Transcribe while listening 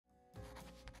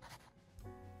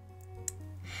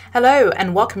Hello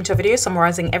and welcome to a video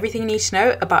summarising everything you need to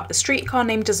know about a streetcar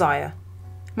named Desire.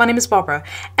 My name is Barbara,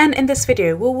 and in this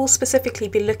video we will specifically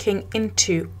be looking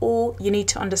into all you need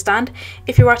to understand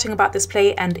if you're writing about this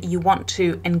play and you want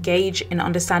to engage in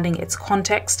understanding its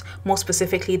context, more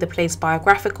specifically the play's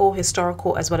biographical,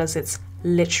 historical, as well as its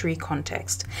literary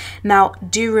context. Now,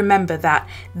 do remember that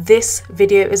this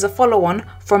video is a follow-on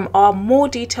from our more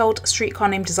detailed Streetcar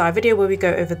Named Desire video where we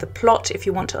go over the plot if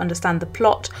you want to understand the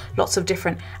plot, lots of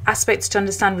different aspects to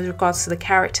understand with regards to the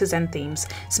characters and themes.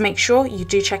 So make sure you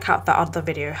do check out that other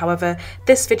video. However,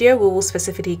 this video we will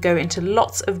specifically go into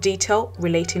lots of detail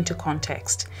relating to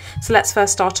context. So let's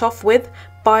first start off with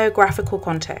biographical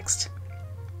context.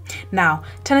 Now,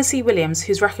 Tennessee Williams,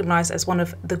 who's recognised as one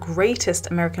of the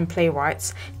greatest American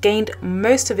playwrights, gained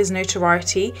most of his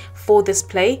notoriety for this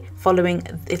play following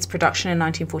its production in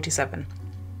 1947.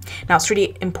 Now, it's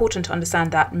really important to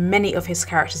understand that many of his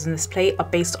characters in this play are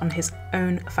based on his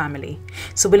own family.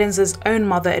 So Williams's own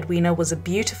mother, Edwina, was a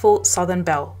beautiful Southern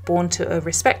belle, born to a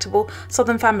respectable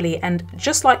Southern family, and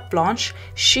just like Blanche,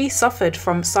 she suffered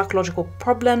from psychological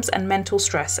problems and mental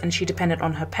stress, and she depended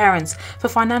on her parents for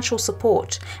financial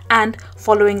support. And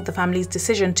following the family's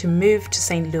decision to move to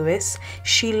St. Louis,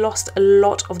 she lost a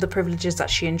lot of the privileges that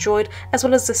she enjoyed, as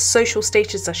well as the social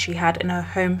status that she had in her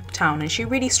hometown, and she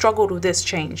really struggled with this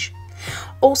change.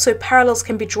 Also, parallels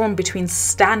can be drawn between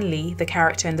Stanley, the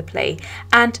character in the play,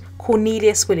 and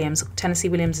Cornelius Williams, Tennessee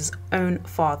Williams' own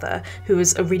father, who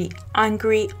was a really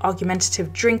angry,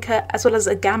 argumentative drinker as well as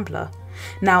a gambler.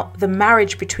 Now, the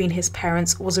marriage between his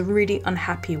parents was a really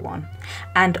unhappy one.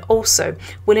 And also,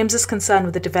 Williams' concern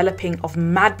with the developing of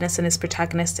madness in his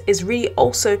protagonist is really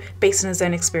also based on his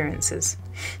own experiences.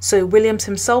 So Williams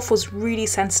himself was really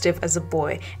sensitive as a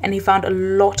boy, and he found a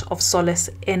lot of solace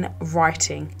in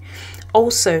writing.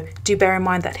 Also, do bear in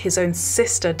mind that his own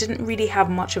sister didn't really have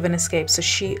much of an escape, so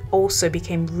she also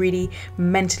became really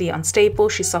mentally unstable.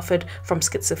 She suffered from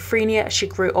schizophrenia as she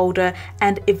grew older,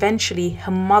 and eventually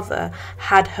her mother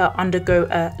had her undergo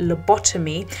a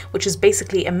lobotomy, which is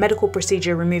basically a medical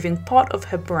procedure removing part of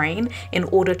her brain in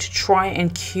order to try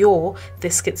and cure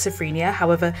this schizophrenia.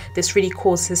 However, this really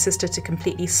caused his sister to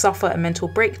completely suffer a mental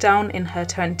breakdown in her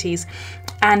 20s,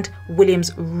 and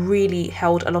Williams really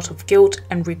held a lot of guilt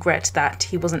and regret that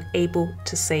he wasn't able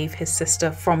to save his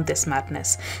sister from this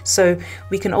madness. So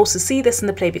we can also see this in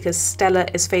the play because Stella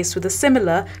is faced with a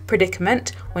similar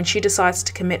predicament when she decides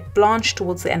to commit Blanche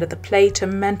towards the end of the play to a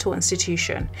mental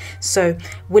institution. So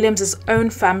Williams's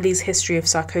own family's history of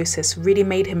psychosis really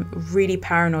made him really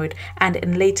paranoid, and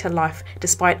in later life,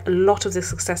 despite a lot of the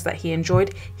success that he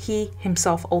enjoyed, he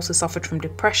himself also suffered from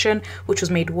depression, which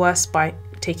was made worse by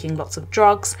taking lots of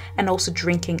drugs and also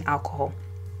drinking alcohol.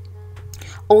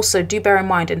 Also, do bear in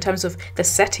mind in terms of the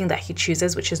setting that he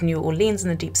chooses, which is New Orleans in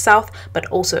the Deep South, but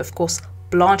also, of course,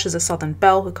 Blanche is a Southern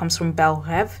belle who comes from Belle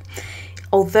Reve.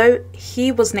 Although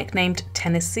he was nicknamed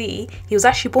Tennessee, he was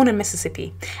actually born in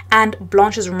Mississippi, and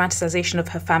Blanche's romanticization of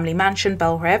her family mansion,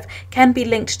 Belle Reve, can be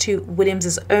linked to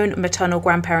Williams's own maternal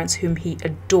grandparents whom he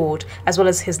adored, as well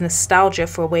as his nostalgia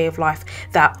for a way of life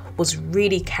that was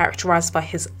really characterized by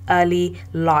his early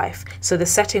life. So the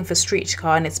setting for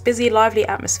Streetcar and its busy, lively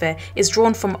atmosphere is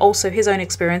drawn from also his own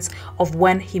experience of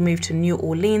when he moved to New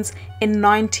Orleans in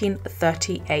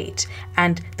 1938,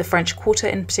 and the French Quarter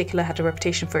in particular had a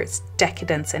reputation for its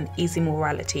decadence and easy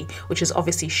morality, which is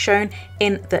obviously shown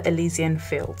in the Elysian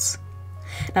Fields.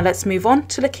 Now let's move on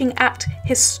to looking at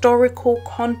historical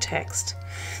context.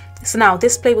 So now,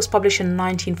 this play was published in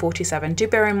 1947. Do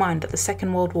bear in mind that the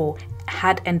Second World War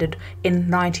had ended in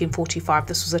 1945.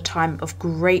 This was a time of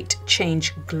great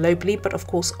change globally, but of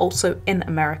course also in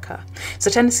America.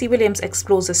 So Tennessee Williams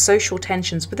explores the social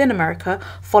tensions within America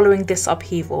following this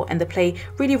upheaval, and the play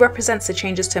really represents the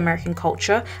changes to American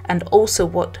culture and also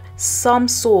what some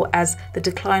saw as the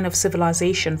decline of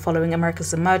civilization following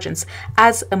America's emergence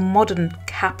as a modern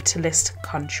capitalist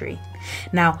country.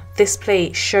 Now, this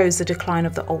play shows the decline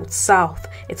of the Old South,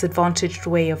 its advantaged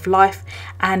way of life,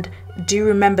 and do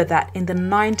remember that in the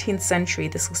 19th century,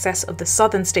 the success of the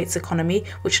southern states' economy,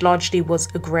 which largely was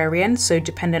agrarian, so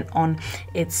dependent on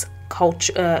its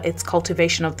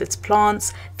cultivation of its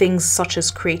plants, things such as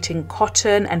creating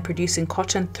cotton and producing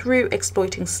cotton through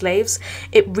exploiting slaves,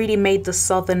 it really made the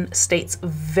southern states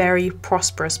very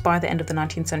prosperous by the end of the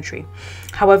 19th century.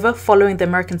 However, following the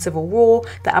American Civil War,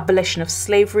 the abolition of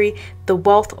slavery, the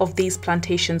wealth of these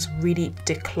plantations really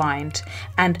declined,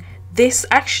 and This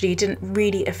actually didn't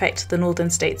really affect the northern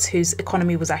states, whose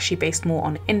economy was actually based more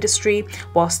on industry.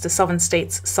 Whilst the southern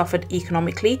states suffered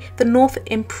economically, the north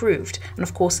improved. And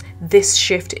of course, this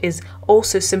shift is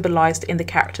also symbolized in the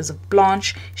characters of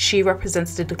Blanche. She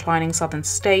represents the declining southern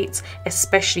states,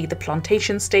 especially the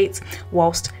plantation states,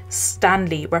 whilst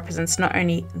Stanley represents not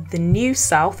only the new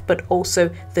south but also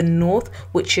the north,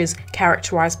 which is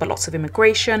characterized by lots of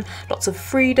immigration, lots of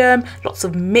freedom, lots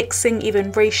of mixing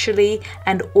even racially,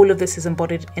 and all of this is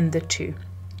embodied in the two.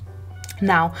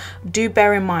 Now, do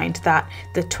bear in mind that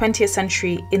in the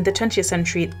 20th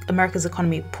century, America's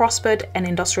economy prospered and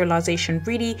industrialization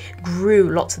really grew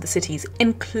lots of the cities,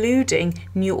 including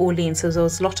New Orleans. So there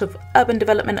was a lot of urban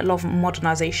development, a lot of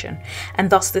modernization. And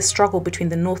thus this struggle between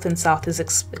the North and South is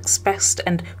expressed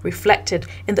and reflected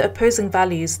in the opposing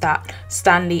values that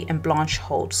Stanley and Blanche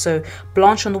hold. So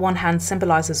Blanche on the one hand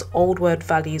symbolizes old world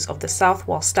values of the South,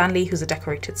 while Stanley, who's a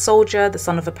decorated soldier, the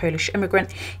son of a Polish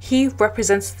immigrant, he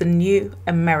represents the new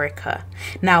America.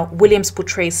 Now, Williams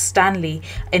portrays Stanley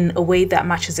in a way that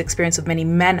matches the experience of many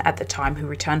men at the time who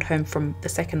returned home from the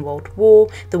Second World War.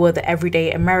 They were the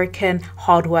everyday American,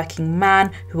 hardworking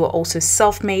man who were also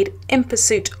self-made in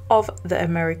pursuit of the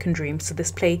American dream. So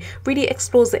this play really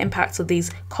explores the impacts of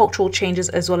these cultural changes,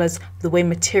 as well as the way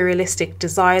materialistic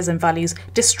desires and values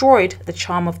destroyed the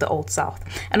charm of the Old South.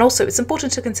 And also, it's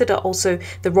important to consider also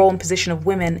the role and position of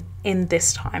women in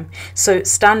this time. So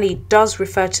Stanley does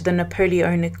refer to the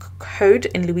Napoleonic Code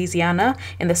in Louisiana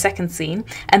in the second scene,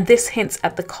 and this hints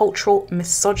at the cultural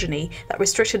misogyny that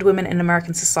restricted women in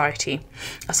American society.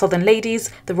 As Southern ladies,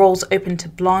 the roles open to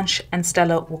Blanche and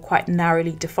Stella were quite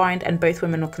narrowly defined, and both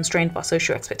women were constrained by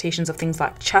social expectations of things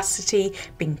like chastity,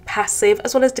 being passive,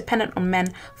 as well as dependent on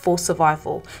men for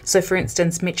survival. So for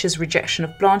instance, Mitch's rejection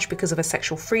of Blanche because of her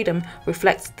sexual freedom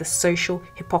reflects the social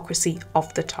hypocrisy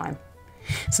of the time.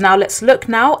 So now let's look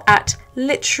now at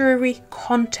literary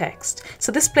context.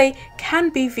 So this play can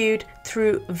be viewed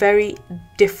through very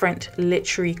different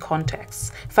literary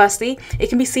contexts. Firstly, it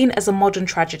can be seen as a modern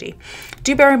tragedy.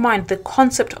 Do bear in mind the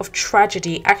concept of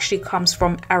tragedy actually comes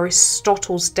from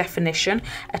Aristotle's definition.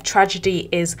 A tragedy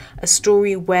is a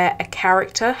story where a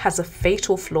character has a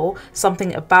fatal flaw,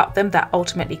 something about them that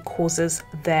ultimately causes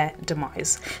their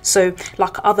demise. So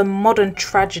like other modern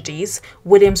tragedies,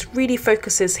 Williams really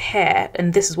focuses here,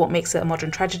 and this is what makes it a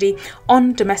modern tragedy,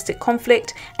 on domestic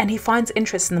conflict, and he finds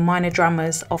interest in the minor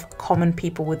dramas of common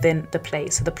people within the play.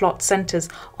 So the plot centers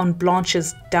on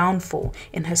Blanche's downfall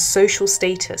in her social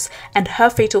status, and her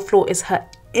fatal flaw is her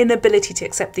inability to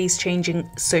accept these changing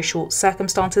social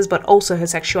circumstances, but also her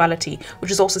sexuality,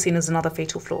 which is also seen as another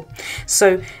fatal flaw.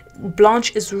 So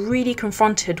Blanche is really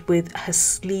confronted with her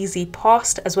sleazy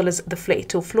past, as well as the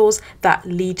fatal flaws that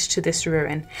lead to this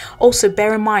ruin. Also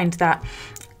bear in mind that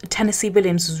Tennessee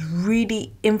Williams was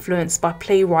really influenced by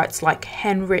playwrights like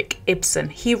Henrik Ibsen.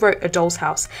 He wrote A Doll's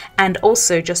House, and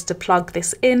also just to plug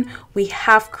this in, we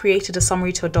have created a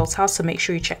summary to A Doll's House, so make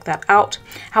sure you check that out.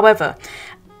 However,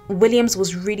 Williams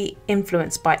was really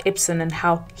influenced by Ibsen and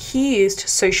how he used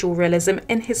social realism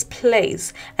in his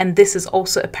plays, and this is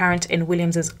also apparent in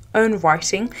Williams's own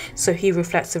writing. So he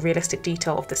reflects the realistic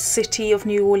detail of the city of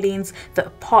New Orleans, the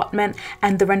apartment,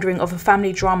 and the rendering of a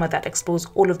family drama that explores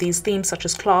all of these themes such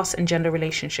as class and gender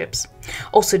relationships.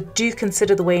 Also, do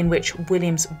consider the way in which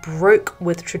Williams broke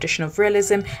with the tradition of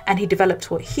realism, and he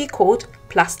developed what he called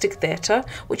plastic theatre,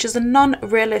 which is a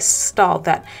non-realist style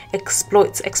that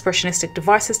exploits expressionistic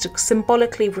devices to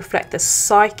symbolically reflect the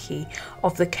psyche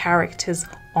of the characters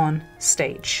on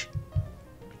stage.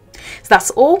 So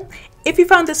that's all. If you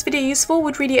found this video useful,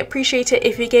 we'd really appreciate it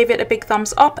if you gave it a big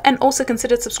thumbs up, and also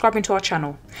considered subscribing to our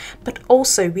channel. But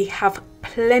also, we have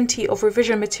plenty of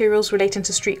revision materials relating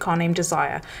to Streetcar Named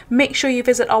Desire. Make sure you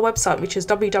visit our website, which is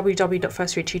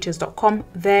www.firstratetutors.com.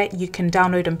 There you can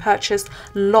download and purchase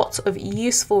lots of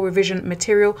useful revision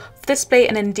material for this play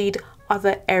and indeed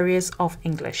other areas of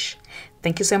English.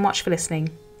 Thank you so much for listening.